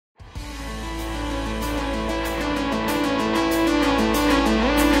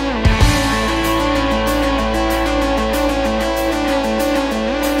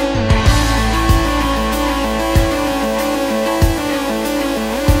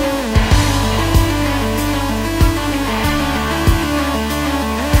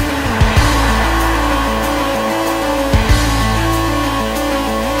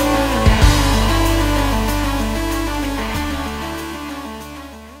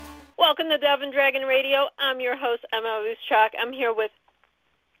welcome to Dove and Dragon Radio. I'm your host, M.L.Ruscsak. I'm here with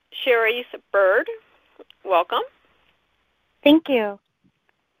Cherice Byrd. Welcome. Thank you.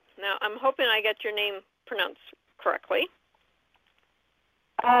 Now, I'm hoping I get your name pronounced correctly.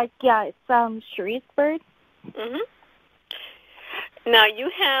 Yeah, it's Cherice Byrd. Now,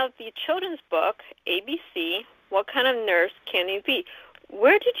 you have the children's book, ABC, What Kind of Nurse Can You Be?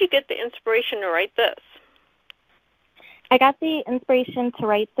 Where did you get the inspiration to write this? I got the inspiration to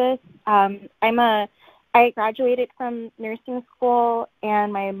write this. I graduated from nursing school,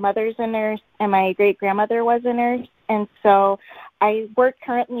 and my mother's a nurse, and my great-grandmother was a nurse. And so I work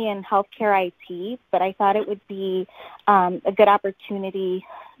currently in healthcare IT, but I thought it would be a good opportunity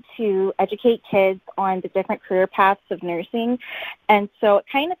to educate kids on the different career paths of nursing. And so it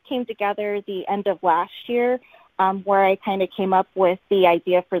kind of came together the end of last year, where I kind of came up with the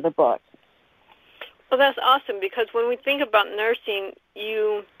idea for the book. Well, that's awesome, because when we think about nursing,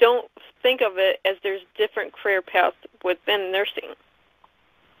 you don't think of it as there's different career paths within nursing.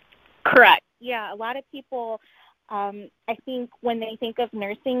 Correct. Yeah, a lot of people, I think when they think of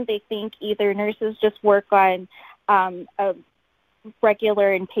nursing, they think either nurses just work on a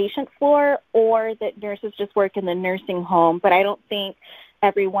regular inpatient floor, or that nurses just work in the nursing home. But I don't think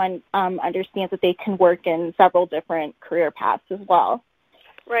everyone understands that they can work in several different career paths as well.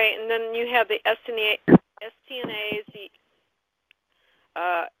 Right, and then you have the STNAs, the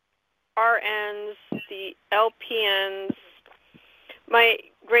RNs, the LPNs. My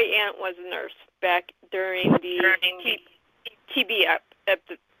great aunt was a nurse back during the TB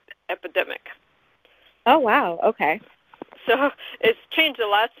epidemic. Oh, wow, okay. So it's changed a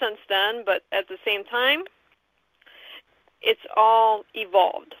lot since then, but at the same time, it's all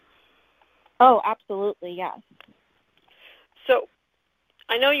evolved. Oh, absolutely, yes. So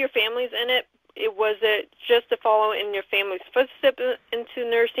I know your family's in it. Was it just to follow in your family's footsteps into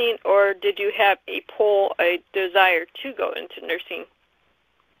nursing, or did you have a desire to go into nursing?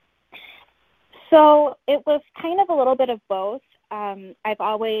 So it was kind of a little bit of both. I've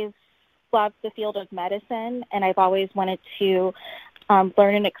always loved the field of medicine, and I've always wanted to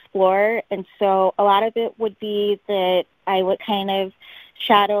learn and explore. And so a lot of it would be that I would kind of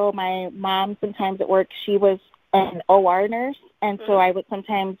shadow my mom sometimes at work. She was an OR nurse, and so I would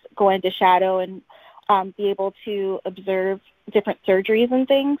sometimes go into shadow and be able to observe different surgeries and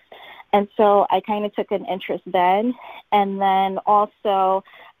things. And so I kind of took an interest then. And then also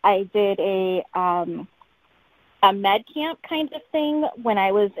I did a med camp kind of thing when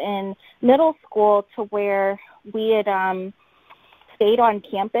I was in middle school, to where we had stayed on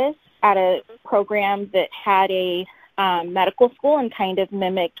campus at a program that had a medical school, and kind of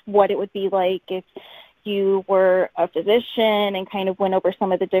mimicked what it would be like if you were a physician, and kind of went over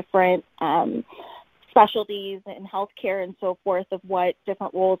some of the different specialties in healthcare and so forth, of what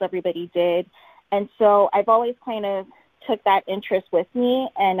different roles everybody did. And so I've always kind of took that interest with me,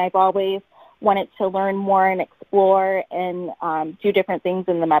 and I've always wanted to learn more and explore and do different things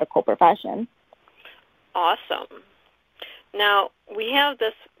in the medical profession. Awesome. Now, we have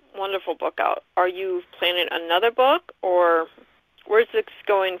this wonderful book out. Are you planning another book, or where's this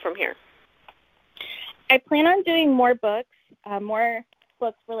going from here? I plan on doing more books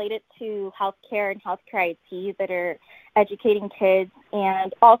related to healthcare and healthcare IT that are educating kids.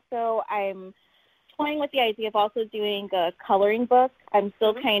 And also I'm toying with the idea of also doing a coloring book. I'm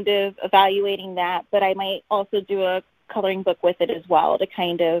still kind of evaluating that, but I might also do a coloring book with it as well, to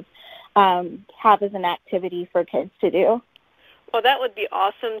kind of have as an activity for kids to do. Well, that would be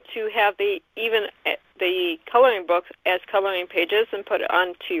awesome to have the coloring books as coloring pages and put it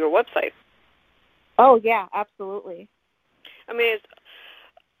onto your website. Oh, yeah, absolutely. I mean,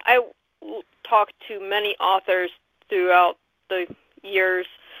 I talked to many authors throughout the years.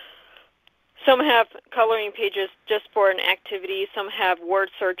 Some have coloring pages just for an activity. Some have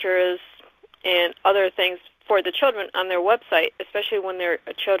word searchers and other things for the children on their website, especially when they're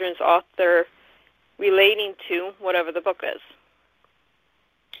a children's author relating to whatever the book is.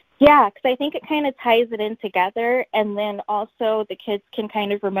 Yeah, because I think it kind of ties it in together, and then also the kids can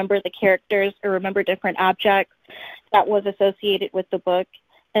kind of remember the characters or remember different objects that was associated with the book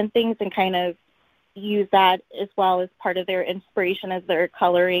and things, and kind of use that as well as part of their inspiration as they're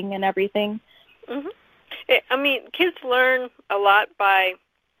coloring and everything. I mean, kids learn a lot by,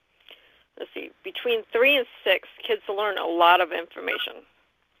 between 3 and 6, kids learn a lot of information.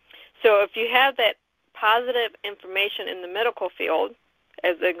 So if you have that positive information in the medical field,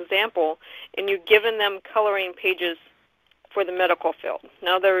 as an example, and you've given them coloring pages for the medical field.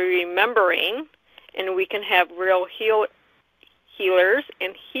 Now they're remembering, and we can have real healers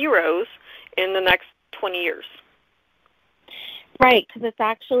and heroes in the next 20 years. Right, because it's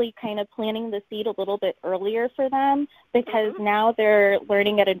actually kind of planting the seed a little bit earlier for them, because now they're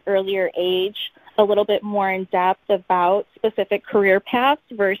learning at an earlier age a little bit more in depth about specific career paths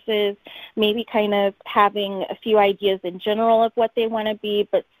versus maybe kind of having a few ideas in general of what they want to be,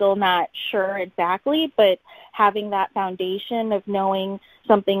 but still not sure exactly, but having that foundation of knowing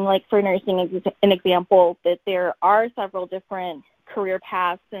something like for nursing, an example, that there are several different career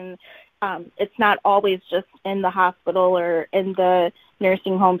paths, and it's not always just in the hospital or in the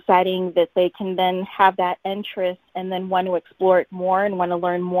nursing home setting, that they can then have that interest and then want to explore it more and want to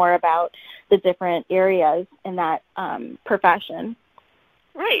learn more about the different areas in that profession.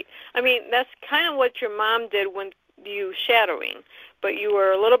 Right. I mean, that's kind of what your mom did when you shadowing, but you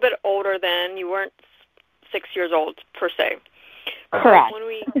were a little bit older then. You weren't 6 years old, per se. Correct. But when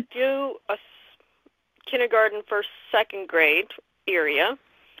we do a kindergarten, first, second grade area,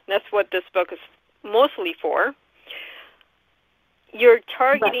 that's what this book is mostly for, you're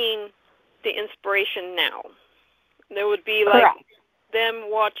targeting the inspiration now. There would be like them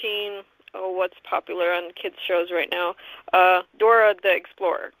watching, what's popular on kids' shows right now, Dora the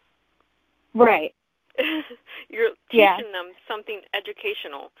Explorer. Right. You're teaching them something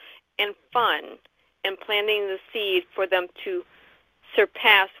educational and fun and planting the seed for them to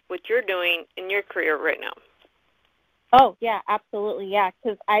surpass what you're doing in your career right now. Oh, yeah, absolutely, yeah,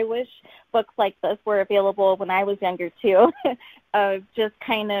 because I wish books like this were available when I was younger, too, of just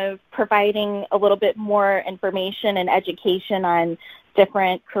kind of providing a little bit more information and education on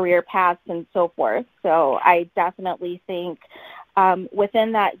different career paths and so forth. So I definitely think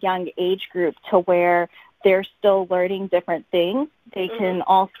within that young age group to where they're still learning different things, they can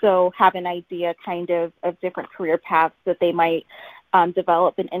also have an idea kind of different career paths that they might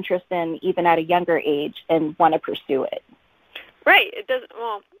develop an interest in even at a younger age and want to pursue it. Right. It doesn't.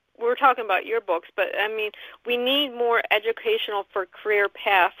 Well, we're talking about your books, but I mean, we need more educational for career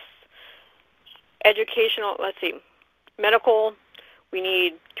paths. Educational. Let's see, medical. We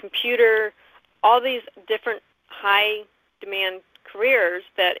need computer. All these different high demand careers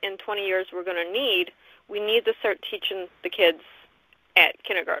that in 20 years we're going to need. We need to start teaching the kids at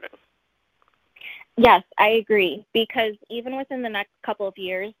kindergarten. Yes, I agree, because even within the next couple of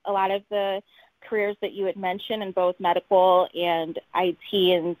years, a lot of the careers that you had mentioned in both medical and IT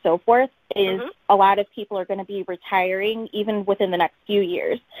and so forth is a lot of people are going to be retiring even within the next few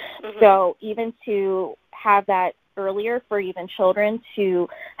years. So even to have that earlier for even children to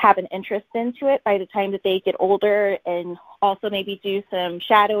have an interest into it by the time that they get older, and also maybe do some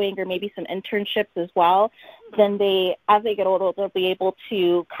shadowing or maybe some internships as well, then they, as they get older, they'll be able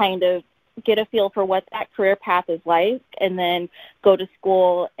to kind of get a feel for what that career path is like and then go to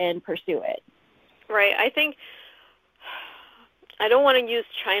school and pursue it. Right. I think, I don't want to use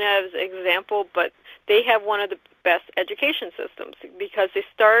China as an example, but they have one of the best education systems because they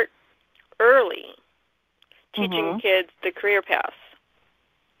start early teaching kids the career paths.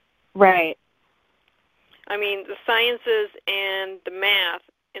 Right. I mean, the sciences and the math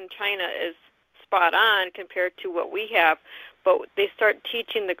in China is spot on compared to what we have, but they start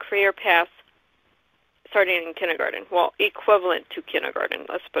teaching the career paths starting in kindergarten. Well, equivalent to kindergarten,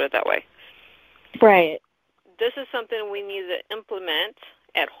 let's put it that way. Right. This is something we need to implement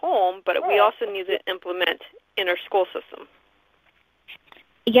at home, but we also need to implement in our school system.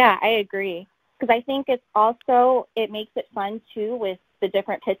 Yeah, I agree. Because I think it's also, it makes it fun, too, with the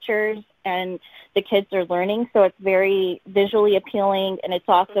different pictures and the kids are learning. So it's very visually appealing and it's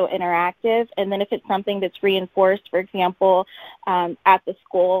also interactive. And then if it's something that's reinforced, for example, at the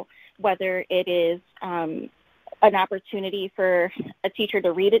school, whether it is an opportunity for a teacher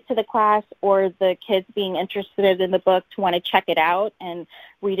to read it to the class or the kids being interested in the book to want to check it out and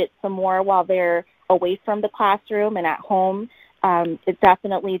read it some more while they're away from the classroom and at home, it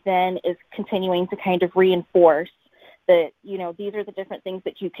definitely then is continuing to kind of reinforce that, you know, these are the different things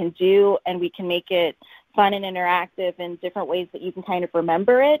that you can do, and we can make it fun and interactive in different ways that you can kind of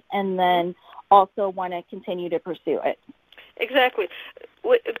remember it and then also want to continue to pursue it. Exactly.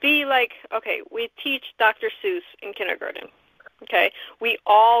 Be like, okay, we teach Dr. Seuss in kindergarten, okay? We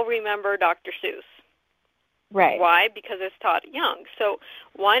all remember Dr. Seuss. Right. Why? Because it's taught young. So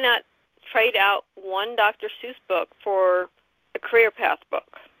why not trade out one Dr. Seuss book for a career path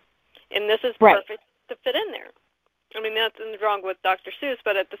book? And this is perfect to fit in there. I mean, nothing's wrong with Dr. Seuss,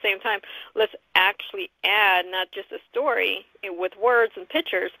 but at the same time, let's actually add not just a story with words and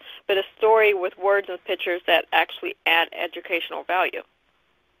pictures, but a story with words and pictures that actually add educational value.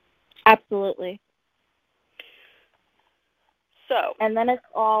 Absolutely. So. And then it's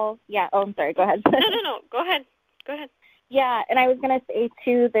all, I'm sorry, go ahead. No, go ahead. Go ahead. Yeah, and I was going to say,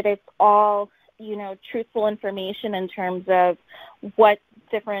 too, that it's all truthful information in terms of what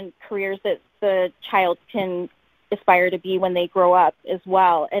different careers that the child can aspire to be when they grow up as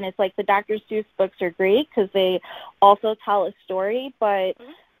well. And it's like the Dr. Seuss books are great because they also tell a story, but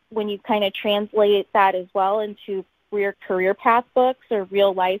when you kind of translate that as well into real career path books or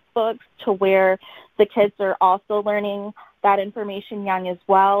real life books to where the kids are also learning that information young as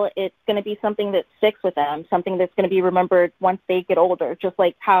well, it's going to be something that sticks with them, something that's going to be remembered once they get older, just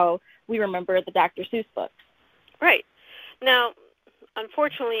like how we remember the Dr. Seuss books. Right. Now,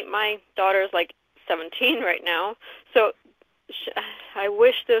 unfortunately, my daughter is like 17 right now, so I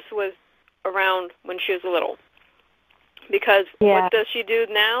wish this was around when she was little, because what does she do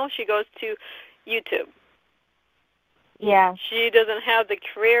now? She goes to YouTube. Yeah. She doesn't have the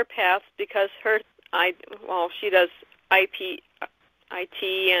career path because she does IT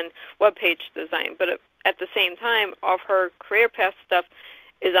and web page design, but at the same time, all of her career path stuff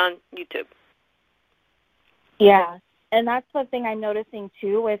is on YouTube. Yeah, and that's the thing I'm noticing,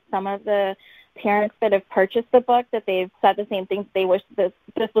 too, with some of the parents that have purchased the book, that they've said the same things. They wish this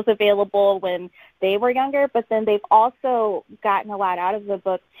was available when they were younger, but then they've also gotten a lot out of the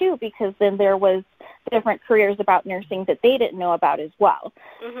book, too, because then there was different careers about nursing that they didn't know about as well.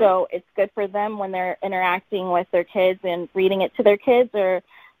 Mm-hmm. So it's good for them when they're interacting with their kids and reading it to their kids, or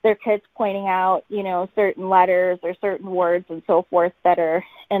their kids pointing out, certain letters or certain words and so forth that are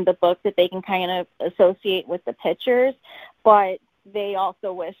in the book that they can kind of associate with the pictures. But they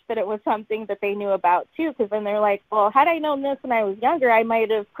also wish that it was something that they knew about, too, because then they're like, well, had I known this when I was younger, I might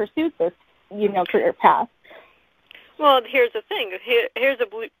have pursued this, career path. Well, here's the thing. Here's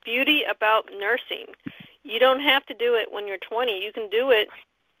the beauty about nursing. You don't have to do it when you're 20. You can do it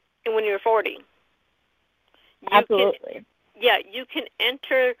when you're 40. Absolutely. You can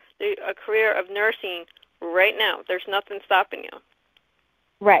enter a career of nursing right now. There's nothing stopping you.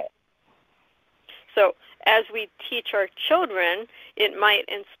 Right. So as we teach our children, it might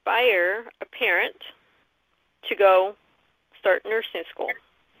inspire a parent to go start nursing school.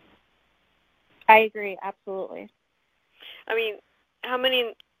 I agree, absolutely. I mean, how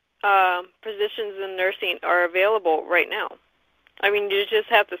many positions in nursing are available right now? I mean, you just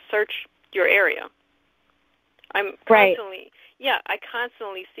have to search your area. I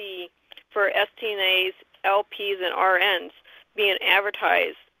constantly see for STNAs, LPs, and RNs being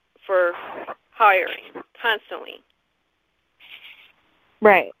advertised for hiring constantly.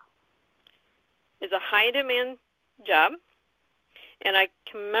 Right. It's a high demand job, and I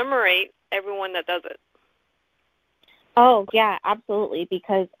commemorate everyone that does it. Oh, yeah, absolutely,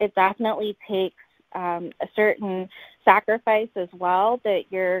 because it definitely takes a certain sacrifice as well, that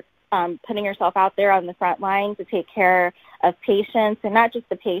you're putting yourself out there on the front line to take care of patients, and not just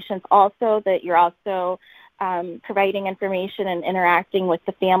the patients, also that you're also providing information and interacting with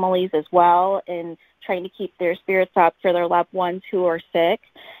the families as well, and trying to keep their spirits up for their loved ones who are sick.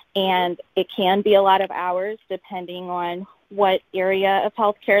 And it can be a lot of hours depending on what area of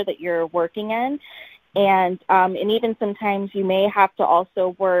healthcare that you're working in. And even sometimes you may have to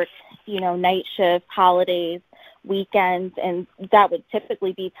also work, night shifts, holidays, weekends, and that would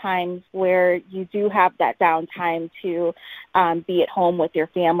typically be times where you do have that downtime to be at home with your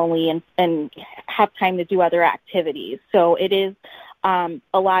family and have time to do other activities. So it is a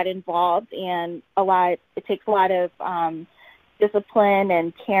lot involved, and it takes a lot of discipline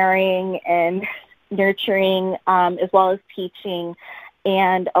and caring and nurturing, as well as teaching,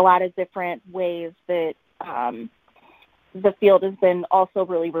 and a lot of different ways that the field has been also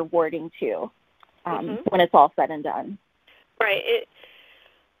really rewarding too. When it's all said and done. Right.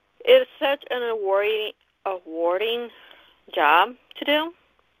 It's such an awarding job to do.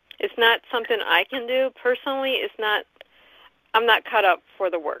 It's not something I can do personally. I'm not cut up for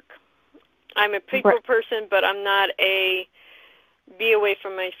the work. I'm a people person, but I'm not be away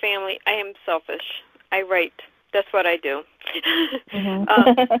from my family. I am selfish. I write. That's what I do.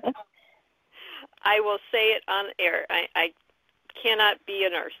 I will say it on air. I cannot be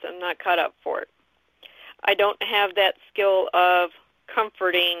a nurse. I'm not cut up for it. I don't have that skill of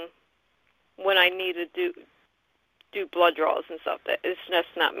comforting when I need to do blood draws and stuff. That's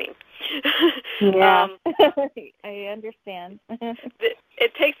not me. Yeah, I understand.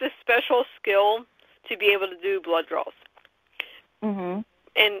 It takes a special skill to be able to do blood draws. Mm-hmm.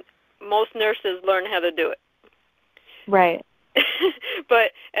 And most nurses learn how to do it. Right.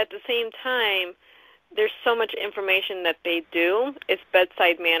 But at the same time, there's so much information that they do. It's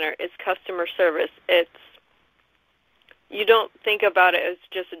bedside manner. It's customer service. You don't think about it as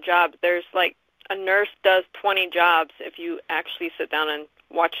just a job. There's like a nurse does 20 jobs if you actually sit down and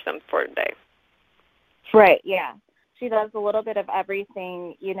watch them for a day. Right, yeah. she does a little bit of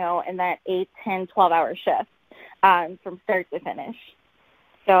everything, you know, in that 8, 10, 12-hour shift from start to finish.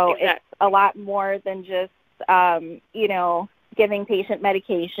 So Exactly. It's a lot more than just, you know, giving patient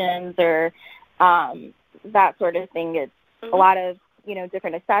medications or that sort of thing. It's a lot of, you know,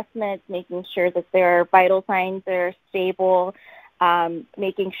 different assessments, making sure that their vital signs are stable,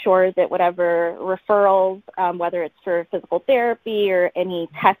 making sure that whatever referrals, whether it's for physical therapy or any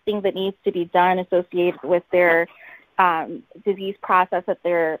testing that needs to be done associated with their disease process that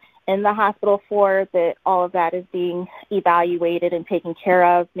they're in the hospital for, that all of that is being evaluated and taken care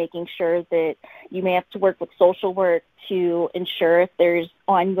of, making sure that you may have to work with social work to ensure if there's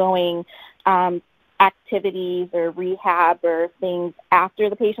ongoing activities or rehab or things after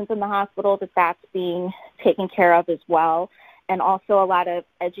the patient's in the hospital, that that's being taken care of as well. And also a lot of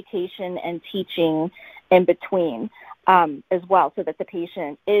education and teaching in between as well, so that the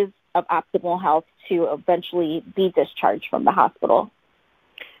patient is of optimal health to eventually be discharged from the hospital.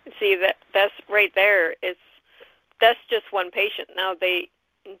 See, that's right there. That's just one patient. Now,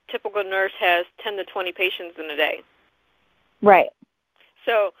 typical nurse has 10 to 20 patients in a day. Right.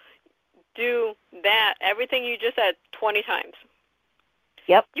 So do that, everything you just said, 20 times.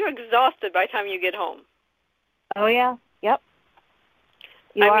 Yep. You're exhausted by the time you get home. Oh, yeah. Yep.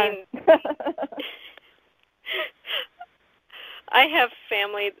 I mean, I have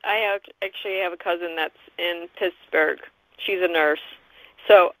family. I actually have a cousin that's in Pittsburgh. She's a nurse.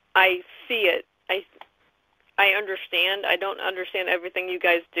 So I see it. I understand. I don't understand everything you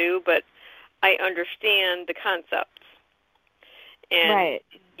guys do, but I understand the concepts. And right.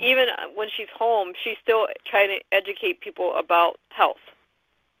 Even when she's home, she's still trying to educate people about health.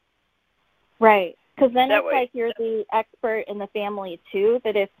 Right. Because then it's way. like you're the expert in the family, too,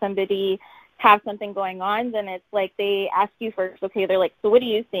 that if somebody has something going on, then it's like they ask you first, okay, they're like, so what do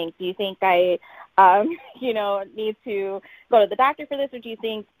you think? Do you think I, you know, need to go to the doctor for this, or do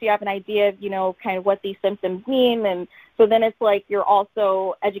you have an idea of, you know, kind of what these symptoms mean? And so then it's like you're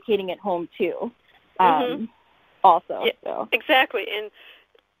also educating at home, too, also. Yeah, so. Exactly. And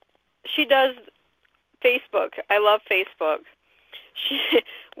she does Facebook. I love Facebook.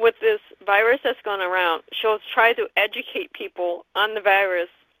 With this virus that's gone around, she'll try to educate people on the virus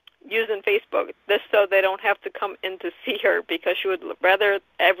using Facebook, just so they don't have to come in to see her, because she would rather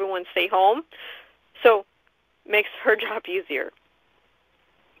everyone stay home. So makes her job easier.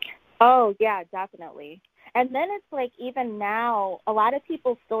 Oh, yeah, definitely. And then it's like, even now, a lot of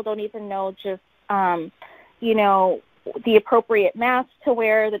people still don't even know just, you know, the appropriate masks to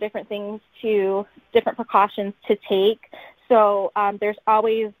wear, the different precautions to take. So there's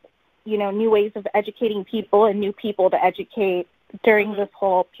always, you know, new ways of educating people and new people to educate during this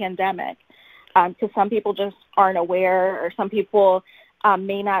whole pandemic. Because some people just aren't aware, or some people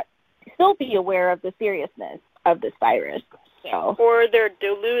may not still be aware of the seriousness of this virus. So. Or they're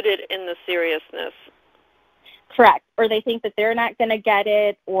deluded in the seriousness. Correct. Or they think that they're not going to get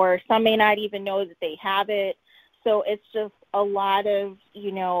it, or some may not even know that they have it. So it's just a lot of,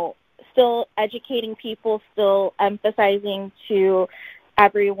 you know, still educating people, still emphasizing to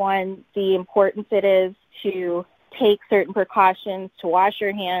everyone the importance it is to take certain precautions, to wash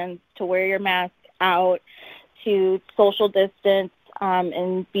your hands, to wear your mask out, to social distance,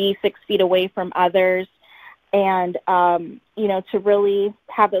 and be 6 feet away from others, and, you know, to really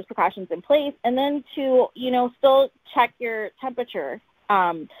have those precautions in place, and then to, you know, still check your temperature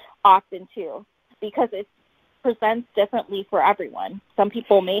often too, because it presents differently for everyone. Some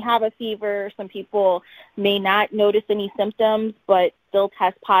people may have a fever, some people may not notice any symptoms, but still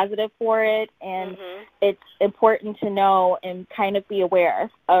test positive for it, and it's important to know and kind of be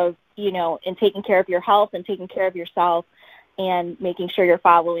aware of, you know, in taking care of your health and taking care of yourself and making sure you're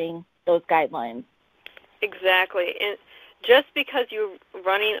following those guidelines. Exactly. And just because you're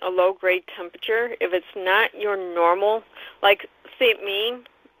running a low-grade temperature, if it's not your normal, like, say me,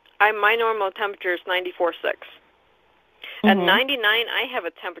 my normal temperature is 94.6. At 99, I have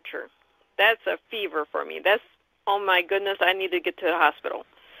a temperature. That's a fever for me. That's, oh my goodness, I need to get to the hospital.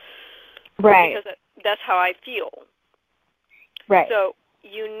 Right. Because that's how I feel. Right. So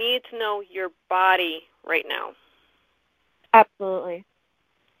you need to know your body right now. Absolutely.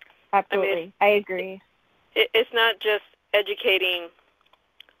 Absolutely. I mean, I agree. It's not just educating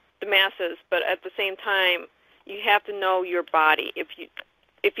the masses, but at the same time, you have to know your body.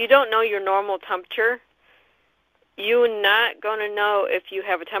 If you don't know your normal temperature, you're not going to know if you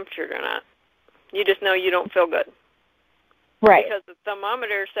have a temperature or not. You just know you don't feel good. Right. Because the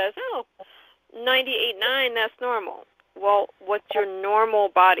thermometer says, 98.9, that's normal. Well, what's your normal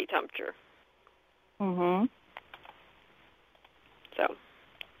body temperature? So,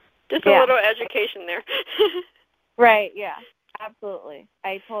 just a little education there. Right, yeah, absolutely.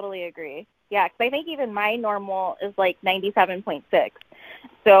 I totally agree. Yeah, because I think even my normal is like 97.6.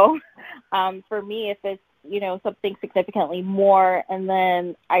 So for me, if it's, something significantly more and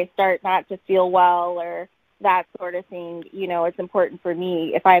then I start not to feel well or that sort of thing, it's important for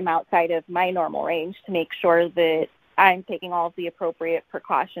me if I'm outside of my normal range to make sure that I'm taking all of the appropriate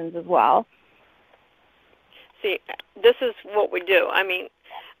precautions as well. See, this is what we do. I mean,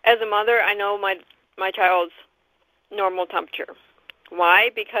 as a mother, I know my child's normal temperature.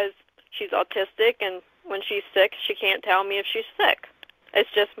 Why? Because she's autistic, and when she's sick, she can't tell me if she's sick. It's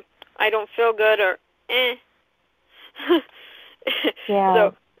just, I don't feel good or Yeah.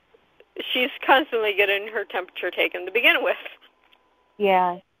 So she's constantly getting her temperature taken to begin with.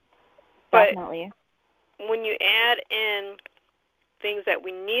 Yeah, but definitely. When you add in things that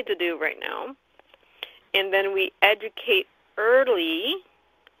we need to do right now, and then we educate early,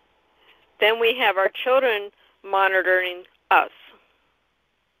 then we have our children monitoring us,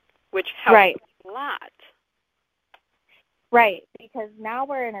 which helps a lot. Right, because now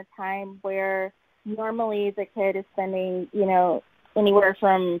we're in a time where normally the kid is spending, anywhere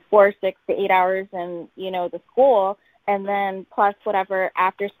from 4, 6 to 8 hours in, the school, and then plus whatever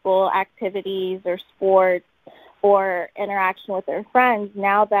after-school activities or sports or interaction with their friends.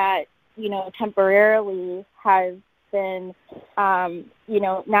 Now that, temporarily has been,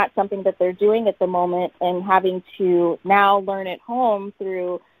 not something that they're doing at the moment, and having to now learn at home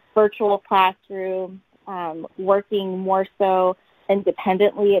through virtual classroom, working more so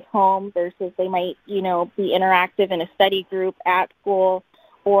independently at home versus they might, be interactive in a study group at school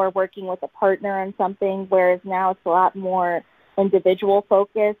or working with a partner on something, whereas now it's a lot more individual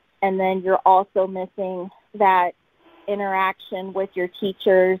focused. And then you're also missing that interaction with your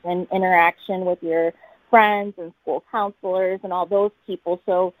teachers and interaction with your friends and school counselors and all those people.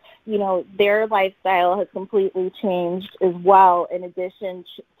 So, their lifestyle has completely changed as well, in addition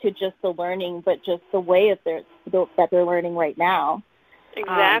to just the learning, but just the way that they're learning right now.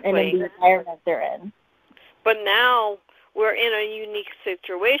 Exactly. And in the environment they're in. But now we're in a unique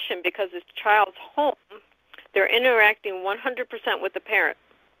situation because this child's home. They're interacting 100% with the parent.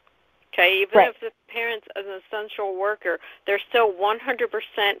 Okay, even if the parent's an essential worker, they're still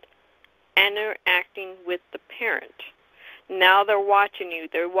 100% interacting with the parent. Now they're watching you.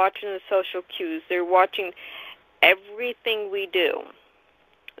 They're watching the social cues. They're watching everything we do.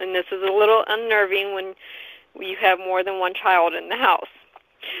 And this is a little unnerving when you have more than one child in the house.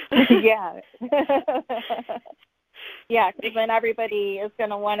 Yeah. Yeah, because then everybody is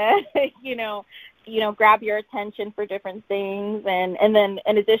going to want to, grab your attention for different things, and then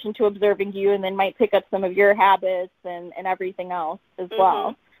in addition to observing you, and then might pick up some of your habits and everything else as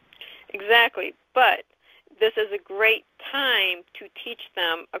well. Exactly. But this is a great time to teach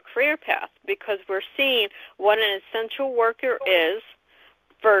them a career path, because we're seeing what an essential worker is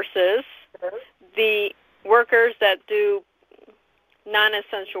versus the workers that do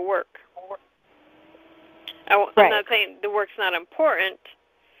non-essential work. I'm not saying the work's not important,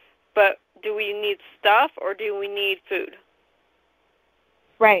 but do we need stuff or do we need food?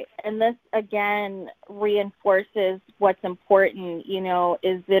 Right, and this, again, reinforces what's important.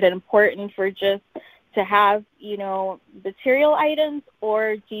 Is it important for just to have, material items,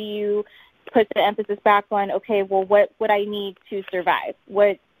 or do you put the emphasis back on, okay, well, what would I need to survive?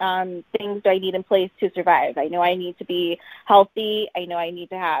 What things do I need in place to survive? I know I need to be healthy. I know I need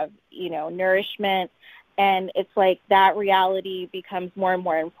to have, nourishment. And it's like that reality becomes more and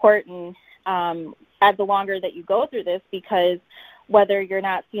more important as the longer that you go through this, because whether you're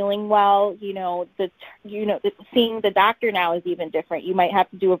not feeling well, seeing the doctor now is even different. You might have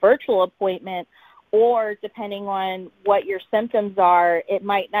to do a virtual appointment, or depending on what your symptoms are, it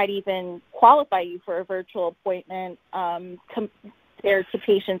might not even qualify you for a virtual appointment compared to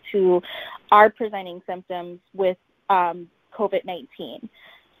patients who are presenting symptoms with COVID-19.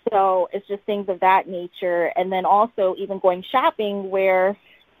 So it's just things of that nature. And then also even going shopping, where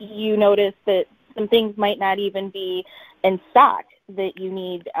you notice that some things might not even be in stock that you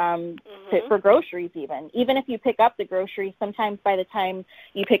need for groceries even. Even if you pick up the groceries, sometimes by the time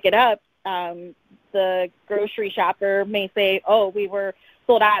you pick it up, the grocery shopper may say, oh, we were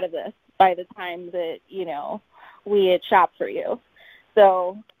sold out of this by the time that, we had shopped for you.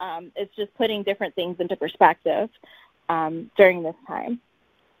 So it's just putting different things into perspective during this time.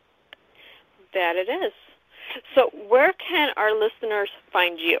 That it is. So where can our listeners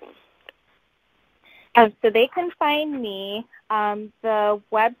find you? So they can find me. The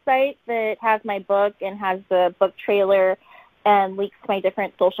website that has my book and has the book trailer and links to my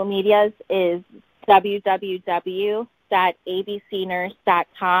different social medias is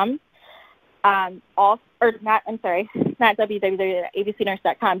www.abcnurse.com. Not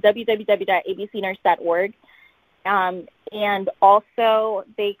www.abcnurse.com, www.abcnurse.org. And also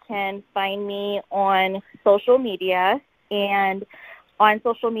they can find me on social media. And on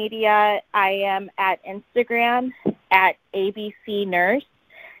social media, I am at Instagram at abcnurse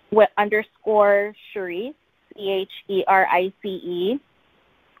 _ Cherice, Cherice.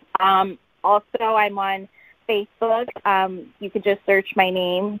 Also, I'm on Facebook. You can just search my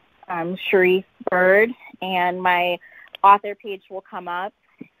name, Cherice Byrd, and my author page will come up.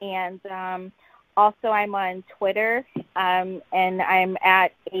 And also, I'm on Twitter, and I'm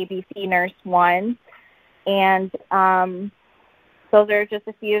at abcnurse1. And those are just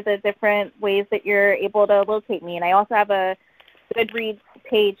a few of the different ways that you're able to locate me. And I also have a Goodreads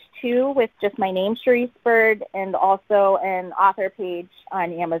page, too, with just my name, Cherice Byrd, and also an author page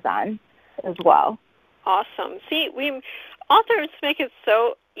on Amazon as well. Awesome. See, authors make it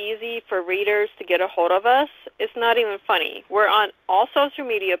so easy for readers to get a hold of us. It's not even funny. We're on all social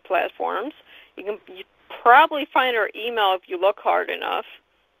media platforms. You probably find our email if you look hard enough.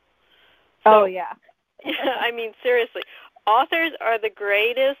 So, yeah. I mean, seriously, authors are the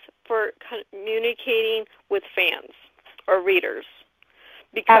greatest for communicating with fans or readers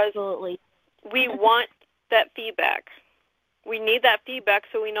because Absolutely. We want that feedback. We need that feedback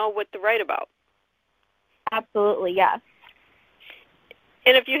so we know what to write about. Absolutely, yes.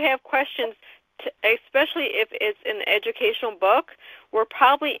 And if you have questions, especially if it's an educational book, we're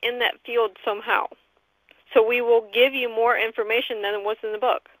probably in that field somehow. So we will give you more information than what's in the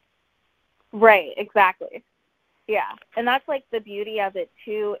book. Right, exactly. Yeah, and that's like the beauty of it,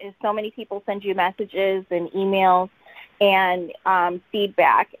 too, is so many people send you messages and emails and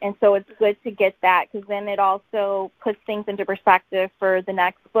feedback. And so it's good to get that because then it also puts things into perspective for the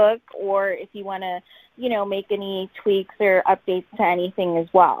next book or if you want to, make any tweaks or updates to anything as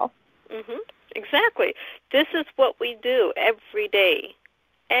well. Mm-hmm. Exactly. This is what we do every day.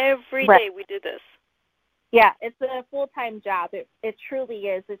 Every right. day we do this. Yeah, it's a full-time job. It truly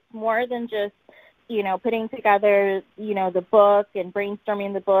is. It's more than just putting together, the book and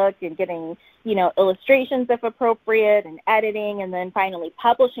brainstorming the book and getting, illustrations if appropriate and editing and then finally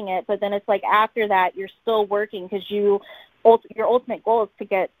publishing it. But then it's like after that, you're still working because your ultimate goal is to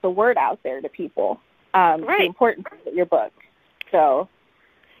get the word out there to people, right. The importance of your book. So,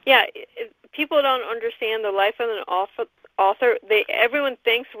 yeah, people don't understand the life of an author. Everyone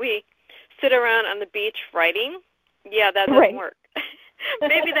thinks we sit around on the beach writing. Yeah, that doesn't right. work.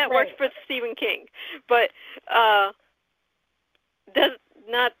 Maybe that right. works for Stephen King, but that's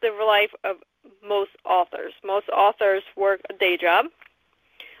not the life of most authors. Most authors work a day job.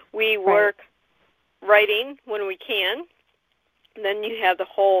 We work writing when we can. And then you have the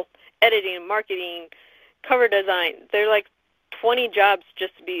whole editing, marketing, cover design. There are like 20 jobs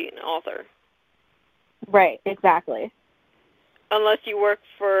just to be an author. Right, exactly. Unless you work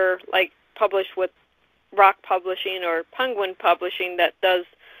for, publish with Rock Publishing or Penguin Publishing that does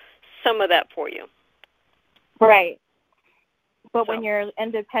some of that for you. Right. But when you're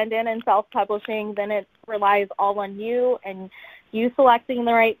independent and self-publishing, then it relies all on you and you selecting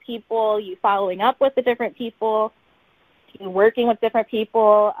the right people, you following up with the different people, you working with different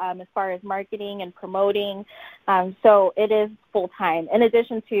people as far as marketing and promoting. So it is full-time in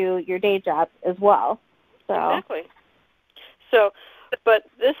addition to your day job as well. So. Exactly. So, but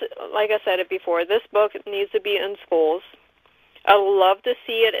this, like I said it before, this book needs to be in schools. I love to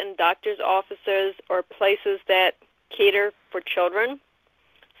see it in doctors' offices or places that cater for children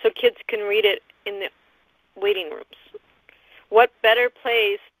so kids can read it in the waiting rooms. What better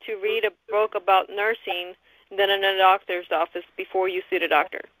place to read a book about nursing than in a doctor's office before you see the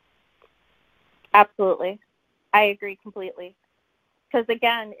doctor? Absolutely. I agree completely. Because,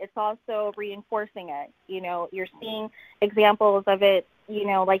 again, it's also reinforcing it. You're seeing examples of it,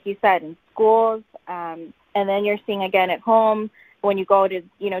 like you said, in schools, and then you're seeing, again, at home when you go to,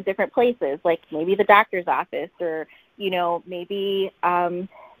 different places, like maybe the doctor's office or, maybe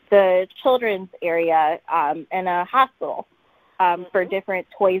the children's area in a hospital for different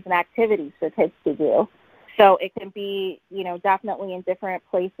toys and activities for kids to do. So it can be, definitely in different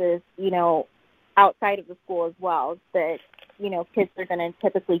places, outside of the school as well that, kids are going to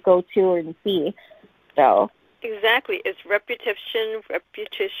typically go to and see. So exactly. It's repetition.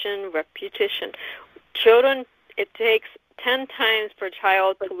 Children, it takes 10 times for a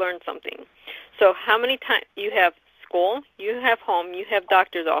child to learn something. So how many times you have school, you have home, you have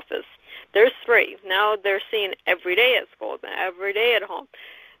doctor's office. There's 3. Now they're seeing every day at school, every day at home.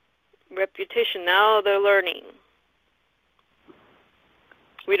 Repetition. Now they're learning.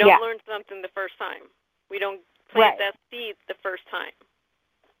 We don't learn something the first time. We don't plant that seed the first time.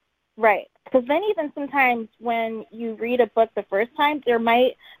 Right. Because then even sometimes when you read a book the first time, there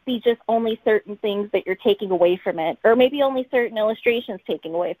might be just only certain things that you're taking away from it, or maybe only certain illustrations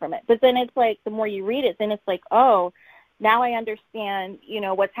taking away from it. But then it's like the more you read it, then it's like, oh, now I understand,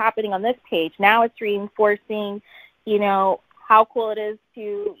 what's happening on this page. Now it's reinforcing, how cool it is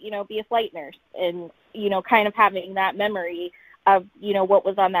to, be a flight nurse and, kind of having that memory of, what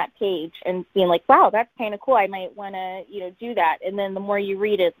was on that page and being like, wow, that's kind of cool. I might want to, do that. And then the more you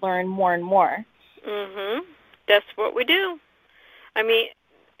read it, learn more and more. Mhm. That's what we do. I mean,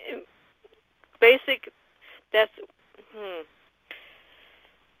 that's,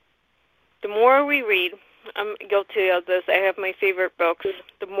 the more we read, I'm guilty of this. I have my favorite books.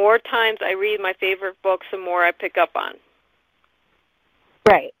 The more times I read my favorite books, the more I pick up on.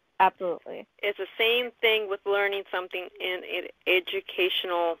 Right. Absolutely. It's the same thing with learning something in an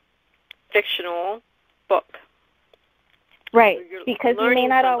educational, fictional book. Right, because you may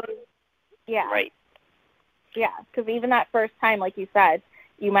not always, Right. Yeah, because even that first time, like you said,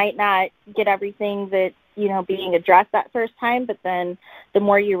 you might not get everything that, being addressed that first time, but then the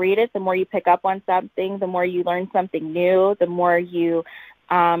more you read it, the more you pick up on something, the more you learn something new, the more you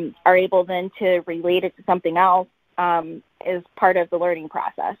are able then to relate it to something else. Is part of the learning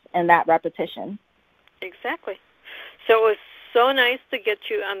process and that repetition. Exactly. So it was so nice to get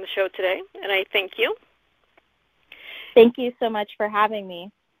you on the show today, and I thank you. Thank you so much for having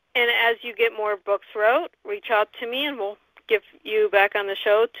me. And as you get more books wrote, reach out to me, and we'll get you back on the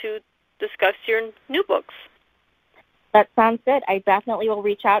show to discuss your new books. That sounds good. I definitely will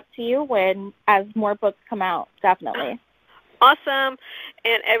reach out to you as more books come out, definitely. Awesome.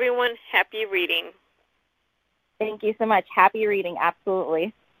 And everyone, happy reading. Thank you so much. Happy reading,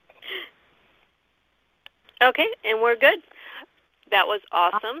 absolutely. Okay, and we're good. That was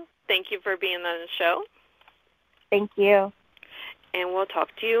awesome. Thank you for being on the show. Thank you. And we'll talk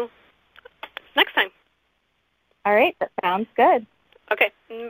to you next time. All right, that sounds good. Okay,